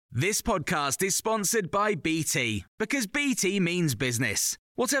This podcast is sponsored by BT, because BT means business.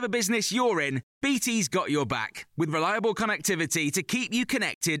 Whatever business you're in, BT's got your back, with reliable connectivity to keep you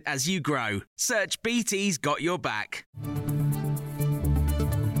connected as you grow. Search BT's got your back.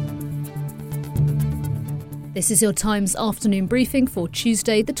 This is your Times afternoon briefing for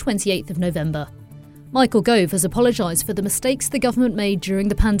Tuesday, the 28th of November. Michael Gove has apologised for the mistakes the government made during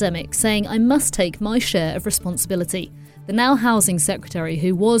the pandemic, saying, "I must take my share of responsibility." The now Housing Secretary,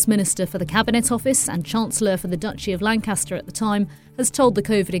 who was Minister for the Cabinet Office and Chancellor for the Duchy of Lancaster at the time, has told the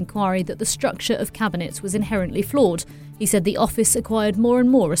COVID inquiry that the structure of Cabinet was inherently flawed. He said the office acquired more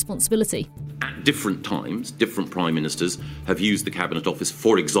and more responsibility. At different times, different Prime Ministers have used the Cabinet Office,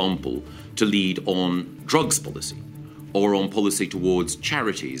 for example, to lead on drugs policy or on policy towards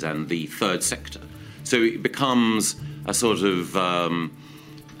charities and the third sector. So it becomes a sort of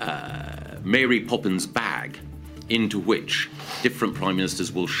Mary Poppins bag into which different Prime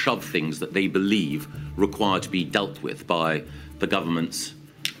Ministers will shove things that they believe require to be dealt with by the government's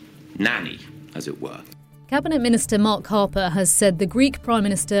nanny, as it were. Cabinet Minister Mark Harper has said the Greek Prime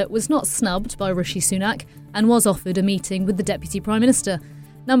Minister was not snubbed by Rishi Sunak and was offered a meeting with the Deputy Prime Minister.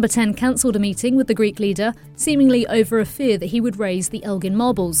 Number 10 cancelled a meeting with the Greek leader, seemingly over a fear that he would raise the Elgin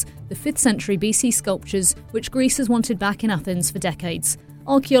Marbles, the 5th century BC sculptures which Greece has wanted back in Athens for decades.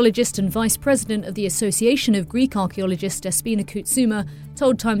 Archaeologist and Vice President of the Association of Greek Archaeologists, Despina Koutsouma,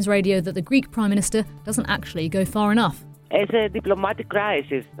 told Times Radio that the Greek Prime Minister doesn't actually go far enough. As a diplomatic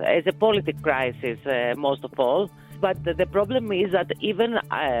crisis, as a political crisis, most of all. But the problem is that even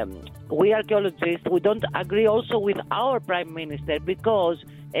we archaeologists, we don't agree also with our Prime Minister because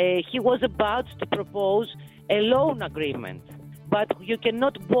he was about to propose a loan agreement. But you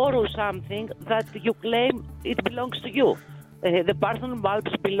cannot borrow something that you claim it belongs to you. The Parthenon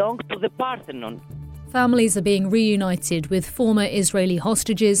bulbs belong to the Parthenon. Families are being reunited with former Israeli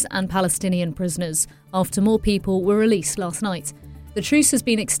hostages and Palestinian prisoners after more people were released last night. The truce has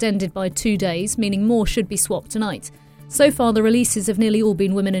been extended by 2 days, meaning more should be swapped tonight. So far, the releases have nearly all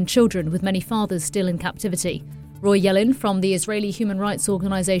been women and children, with many fathers still in captivity. Roy Yellin from the Israeli human rights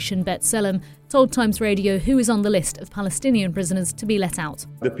organisation B'Tselem told Times Radio who is on the list of Palestinian prisoners to be let out.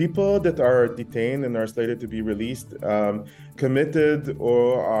 The people that are detained and are slated to be released committed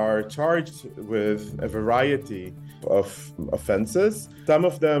or are charged with a variety of offences. Some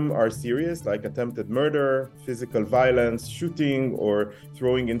of them are serious, like attempted murder, physical violence, shooting, or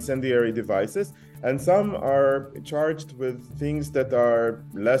throwing incendiary devices. And some are charged with things that are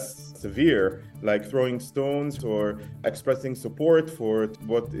less severe, like throwing stones or expressing support for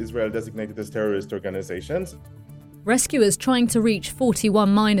what Israel designated as terrorist organizations. Rescuers trying to reach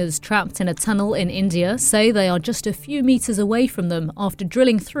 41 miners trapped in a tunnel in India say they are just a few metres away from them after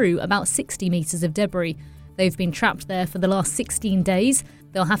drilling through about 60 metres of debris. They've been trapped there for the last 16 days.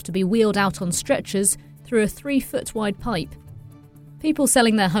 They'll have to be wheeled out on stretchers through a 3-foot wide pipe. People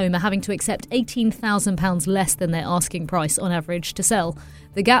selling their home are having to accept £18,000 less than their asking price on average to sell.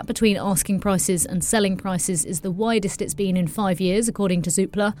 The gap between asking prices and selling prices is the widest it's been in 5 years, according to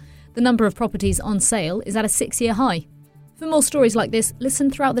Zoopla. The number of properties on sale is at a 6-year high. For more stories like this,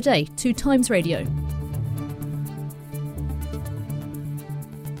 listen throughout the day to Times Radio.